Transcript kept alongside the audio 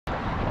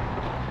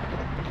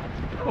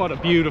What a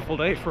beautiful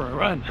day for a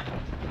run.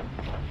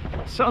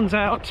 Sun's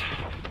out,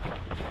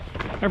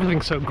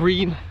 everything's so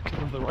green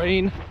because of the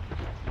rain.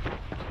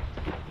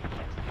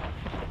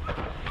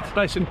 It's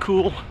nice and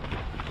cool.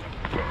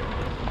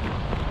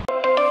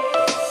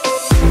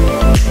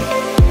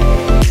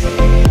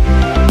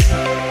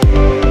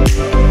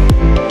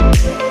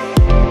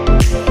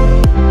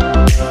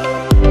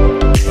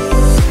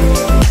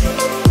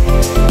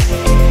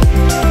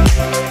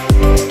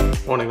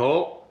 Morning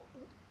all.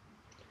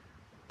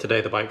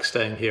 Today the bike's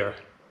staying here,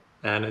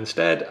 and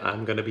instead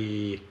I'm going to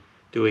be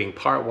doing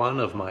part one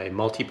of my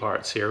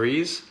multi-part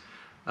series,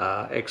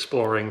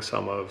 exploring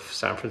some of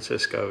San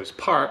Francisco's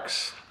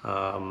parks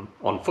on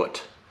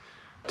foot.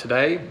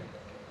 Today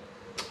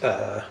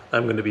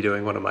I'm going to be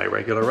doing one of my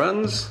regular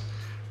runs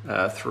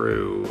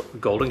through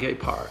Golden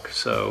Gate Park,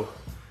 so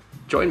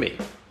join me.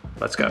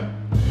 Let's go.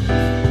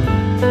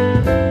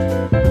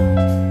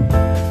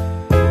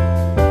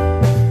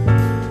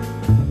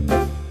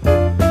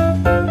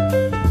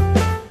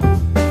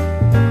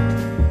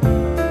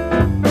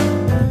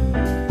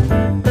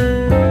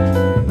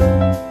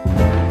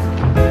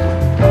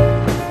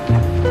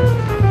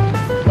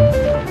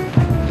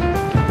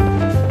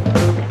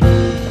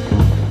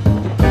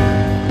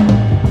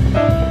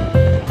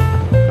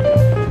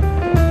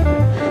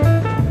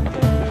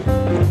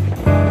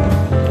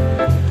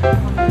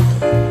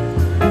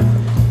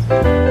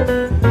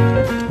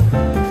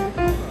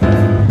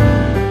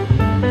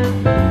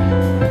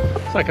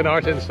 Like an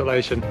art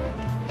installation.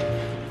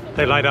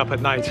 They light up at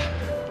night.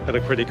 They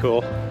look pretty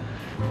cool.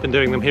 Been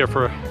doing them here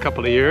for a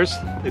couple of years.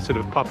 They sort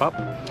of pop up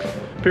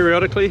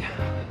periodically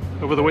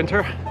over the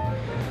winter.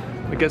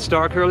 It gets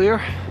dark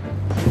earlier.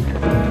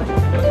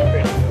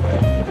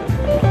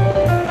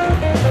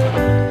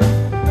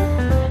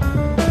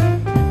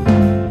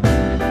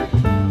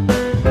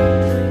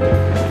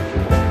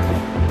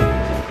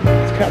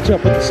 Let's catch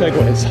up with the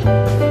segways.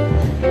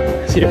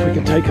 See if we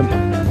can take them.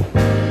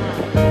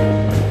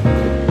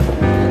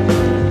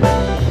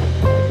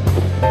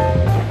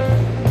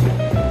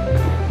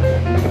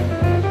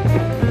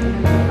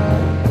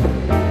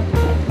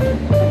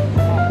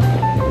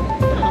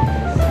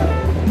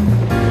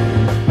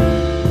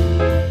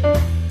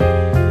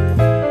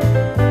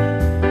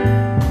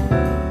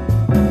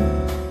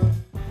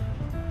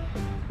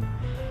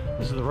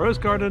 This is the rose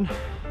garden,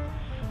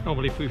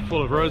 normally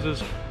full of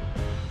roses.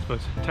 I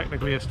suppose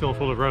technically it's still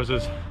full of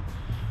roses,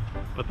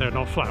 but they're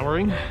not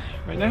flowering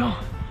right now.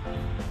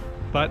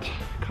 But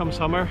come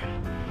summer,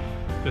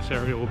 this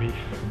area will be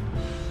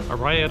a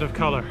riot of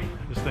color,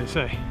 as they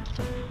say.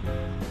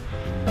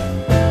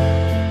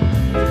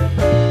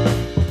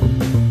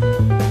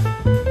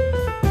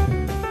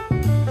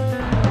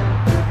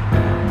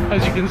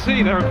 As you can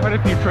see, there are quite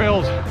a few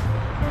trails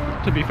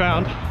to be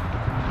found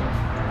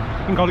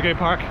in Golden Gate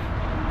Park.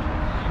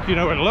 If you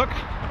know where to look,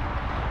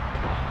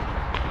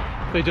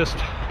 they just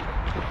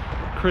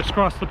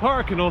crisscross the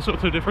park in all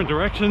sorts of different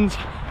directions.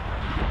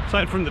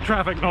 Aside from the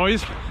traffic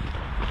noise,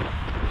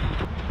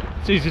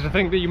 it's easy to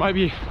think that you might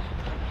be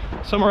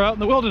somewhere out in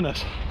the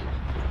wilderness.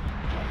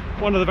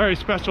 One of the very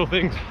special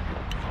things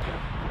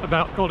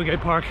about Golden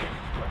Gate Park,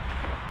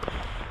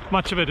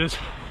 much of it is,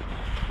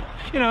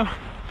 you know,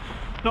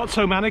 not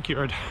so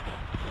manicured.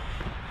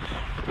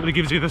 It really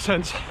gives you the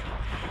sense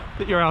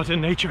that you're out in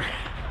nature.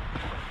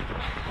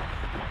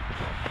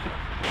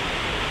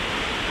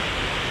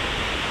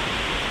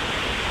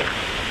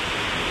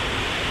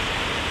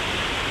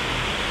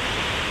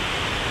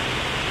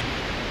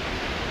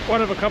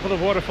 One of a couple of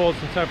waterfalls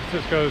in San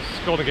Francisco's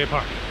Golden Gate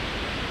Park.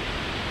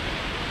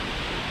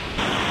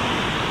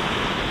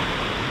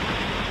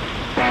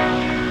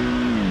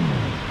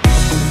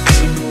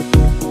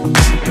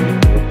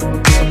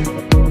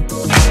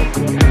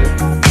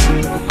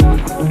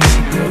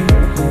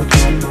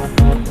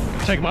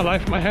 Take my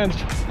life in my hands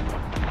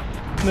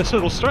in this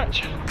little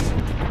stretch.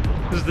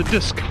 This is the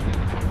disc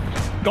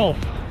golf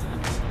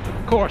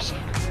course.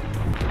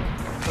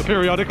 So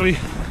periodically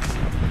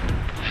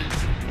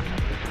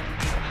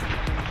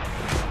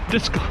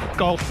disc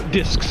golf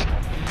discs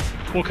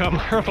will come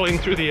hurtling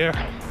through the air.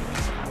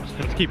 Just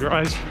have to keep your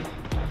eyes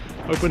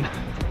open.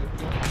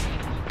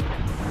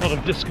 A lot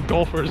of disc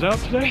golfers out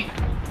today.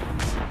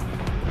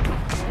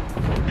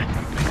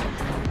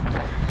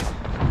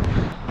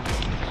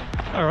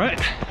 All right,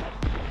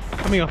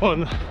 coming up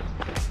on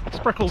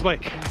Spreckles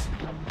Lake.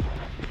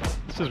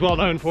 This is well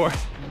known for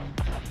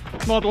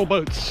model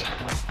boats.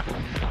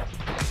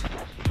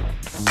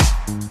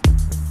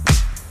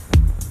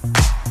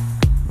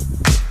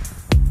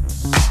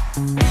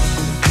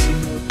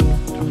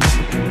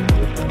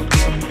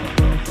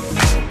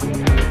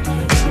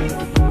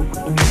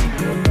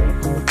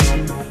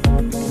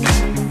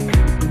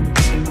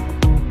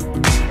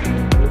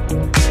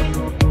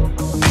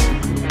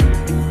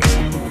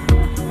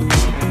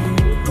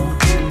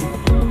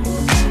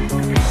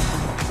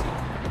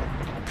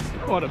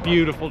 What a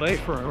beautiful day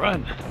for a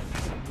run.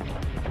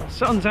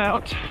 Sun's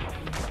out,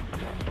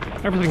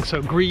 everything's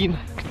so green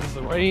because of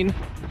the rain.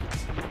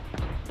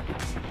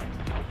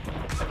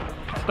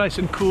 It's nice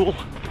and cool.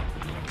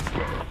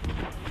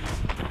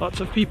 Lots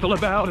of people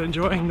about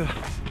enjoying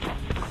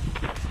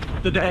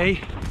the day.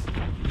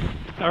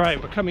 All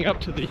right, we're coming up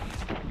to the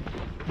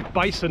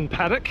bison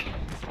paddock.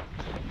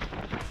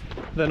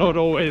 They're not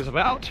always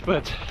about,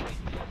 but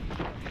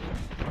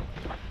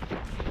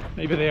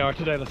maybe they are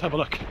today. Let's have a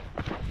look.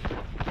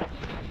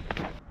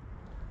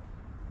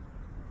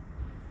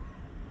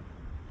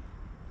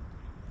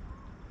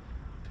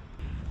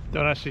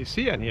 Don't actually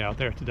see any out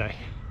there today.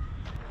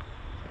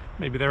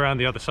 Maybe they're around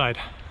the other side.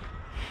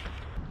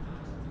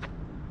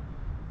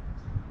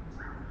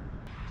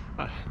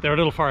 They're a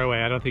little far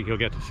away. I don't think you'll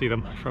get to see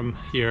them from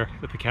here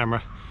with the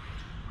camera.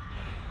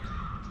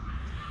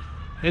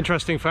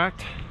 Interesting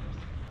fact,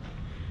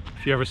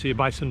 if you ever see a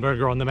bison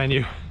burger on the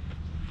menu,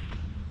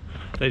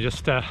 they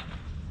just you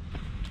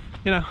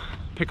know,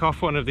 pick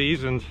off one of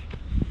these and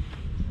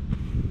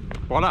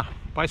voila,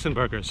 bison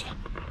burgers.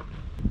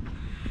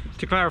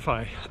 To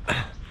clarify,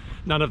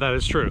 none of that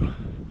is true.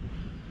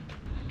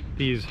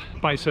 These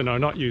bison are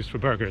not used for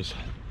burgers.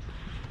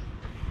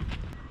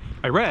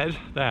 I read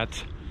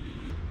that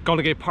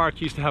Golden Gate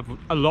Park used to have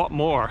a lot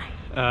more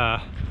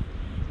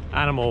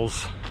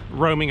animals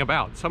roaming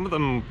about. Some of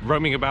them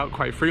roaming about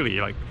quite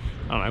freely, like,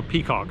 I don't know,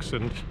 peacocks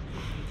and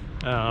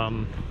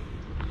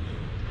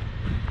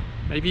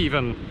maybe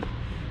even,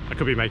 I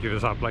could be making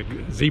this up, like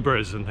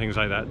zebras and things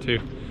like that too.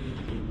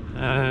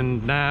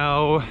 And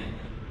now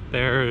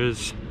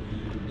there's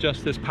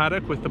just this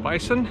paddock with the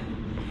bison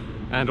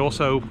and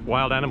also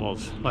wild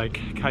animals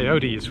like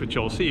coyotes, which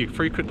you'll see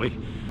frequently,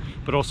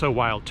 but also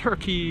wild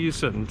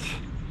turkeys and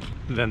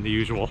then the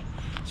usual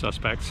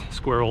suspects,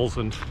 squirrels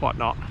and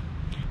whatnot.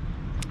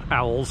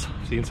 Owls,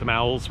 seen some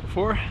owls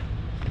before.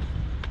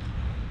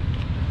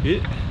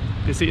 Yeah,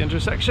 busy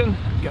intersection,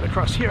 get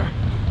across here.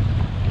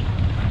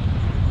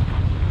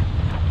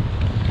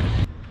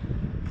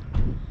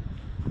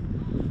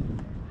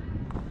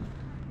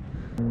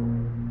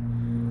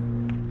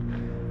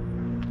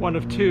 One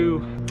of two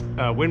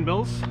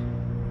windmills.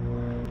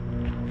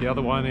 The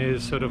other one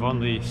is sort of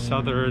on the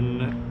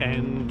southern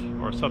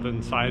end or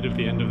southern side of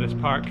the end of this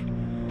park.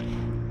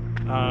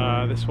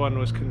 This one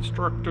was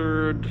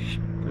constructed,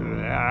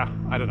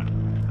 I don't know,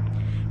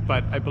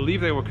 but I believe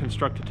they were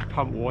constructed to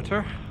pump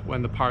water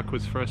when the park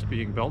was first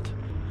being built.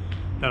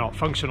 They're not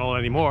functional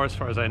anymore as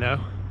far as I know.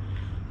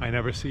 I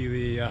never see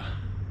the,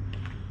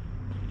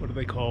 what are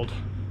they called?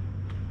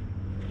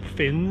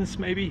 Fins,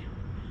 maybe?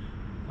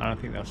 I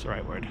don't think that's the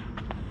right word.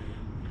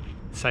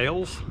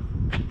 Sails?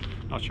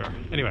 Not sure.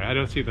 Anyway, I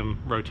don't see them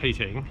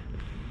rotating,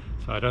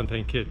 so I don't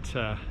think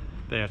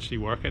they actually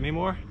work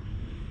anymore.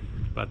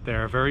 But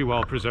they're very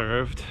well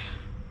preserved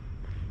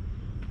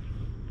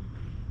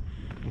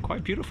and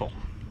quite beautiful.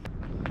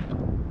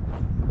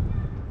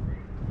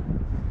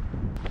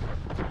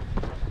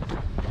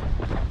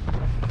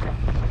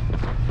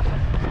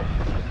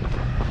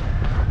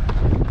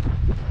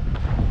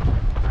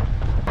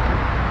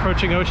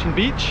 Approaching Ocean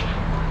Beach.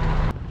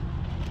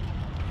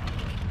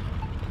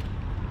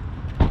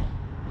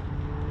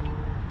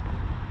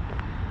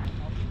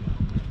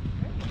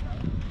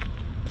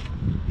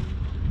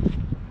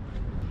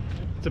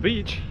 It's a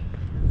beach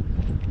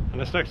and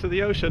it's next to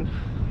the ocean.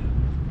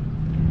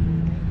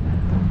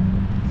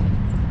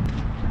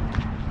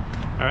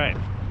 All right,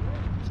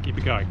 let's keep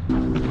it going.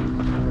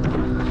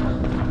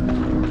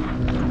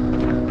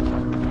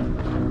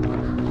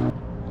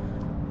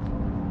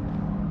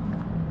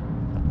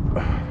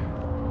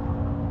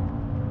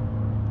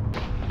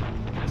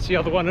 It's the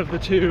other one of the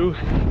two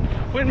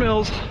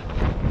windmills.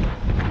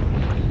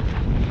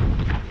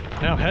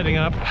 Now heading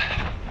up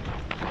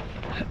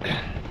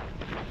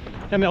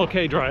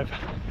MLK Drive.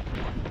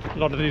 A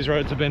lot of these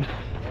roads have been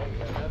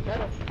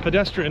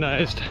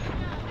pedestrianized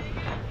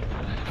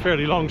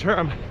fairly long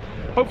term,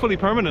 hopefully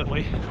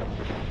permanently,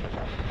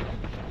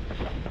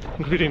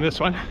 including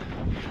this one,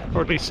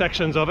 or at least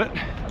sections of it.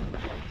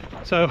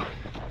 So,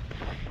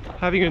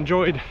 having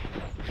enjoyed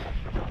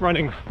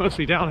running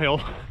mostly downhill,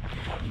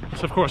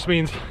 this of course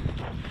means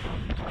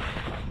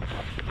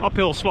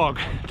uphill slog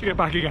to get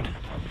back again.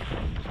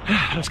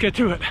 Let's get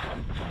to it.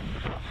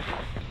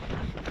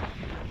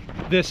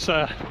 This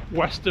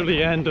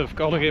westerly end of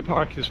Golden Gate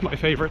Park is my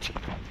favorite.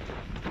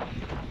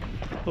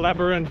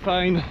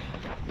 Labyrinthine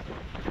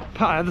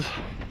paths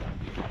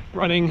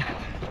running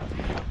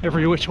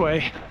every which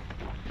way.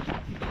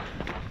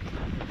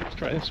 Let's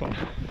try this one.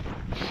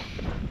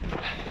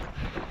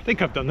 I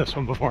think I've done this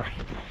one before.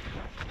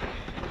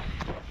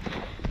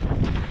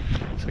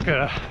 It's like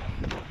a,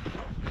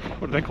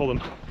 what do they call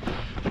them?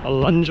 A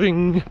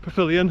lunging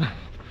pavilion?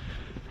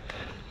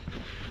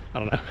 I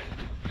don't know.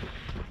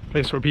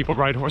 Place where people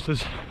ride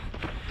horses.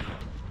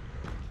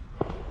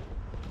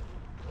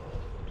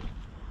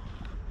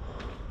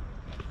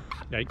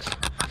 Yikes.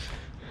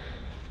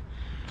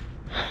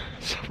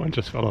 Someone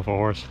just fell off a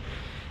horse.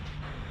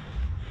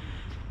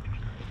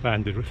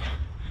 Landed with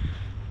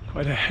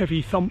quite a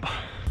heavy thump.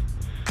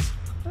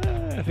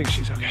 I think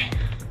she's okay.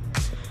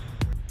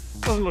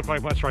 Doesn't look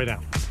like much right now.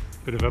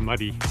 Bit of a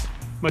muddy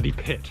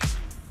pit.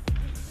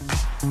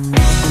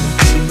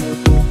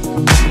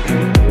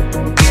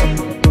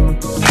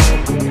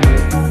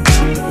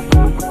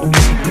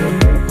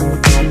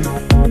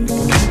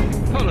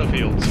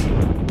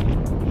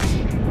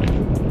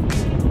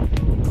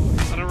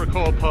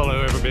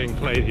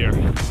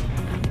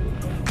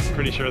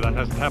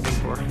 hasn't happened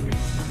for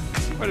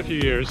quite a few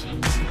years.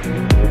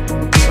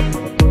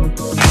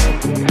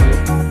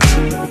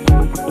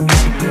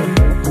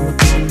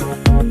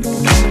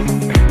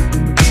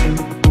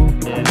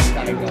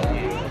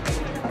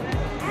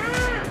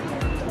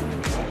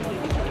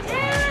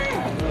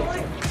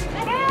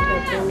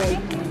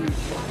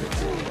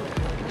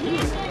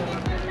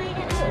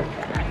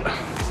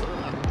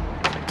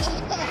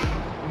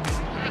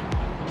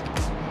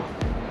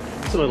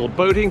 It's a little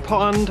boating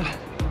pond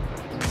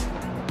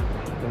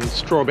and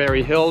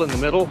Strawberry Hill in the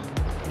middle,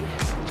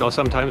 which I'll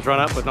sometimes run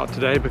up, but not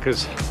today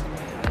because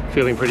I'm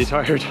feeling pretty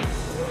tired.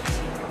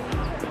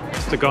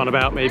 Must have gone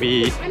about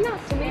maybe,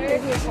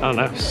 I don't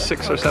know,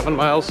 6 or 7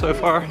 miles so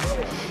far.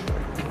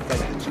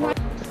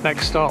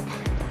 Next stop,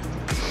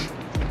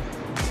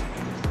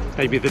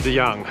 maybe the De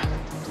Young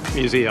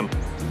Museum.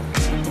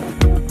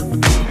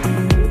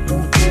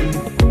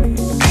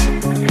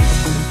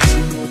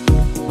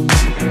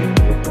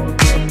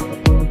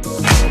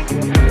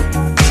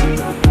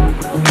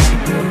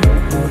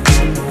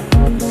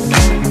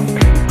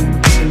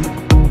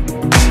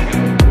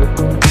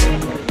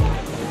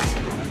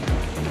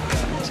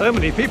 So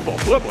many people,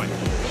 lovely.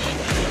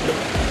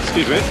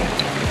 Excuse me.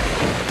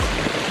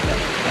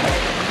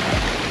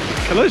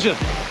 Collision.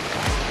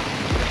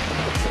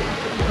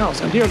 That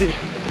was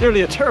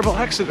nearly a terrible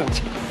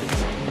accident.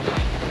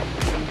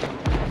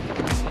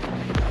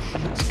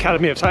 It's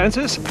Academy of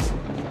Sciences.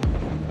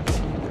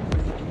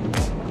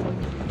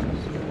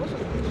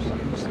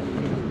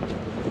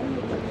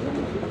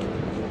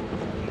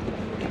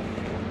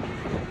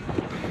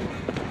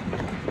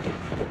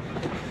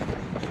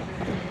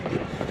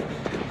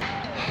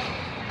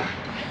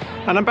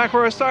 And I'm back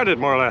where I started,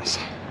 more or less.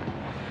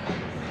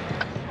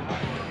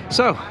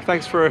 So,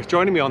 thanks for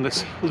joining me on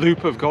this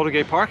loop of Golden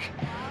Gate Park,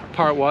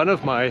 part 1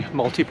 of my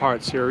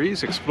multi-part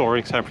series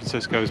exploring San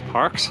Francisco's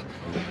parks.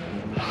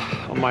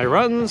 On my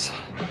runs,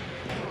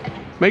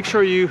 make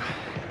sure you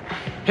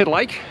hit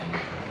like,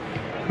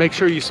 make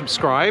sure you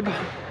subscribe,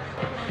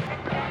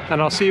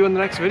 and I'll see you in the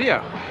next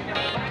video.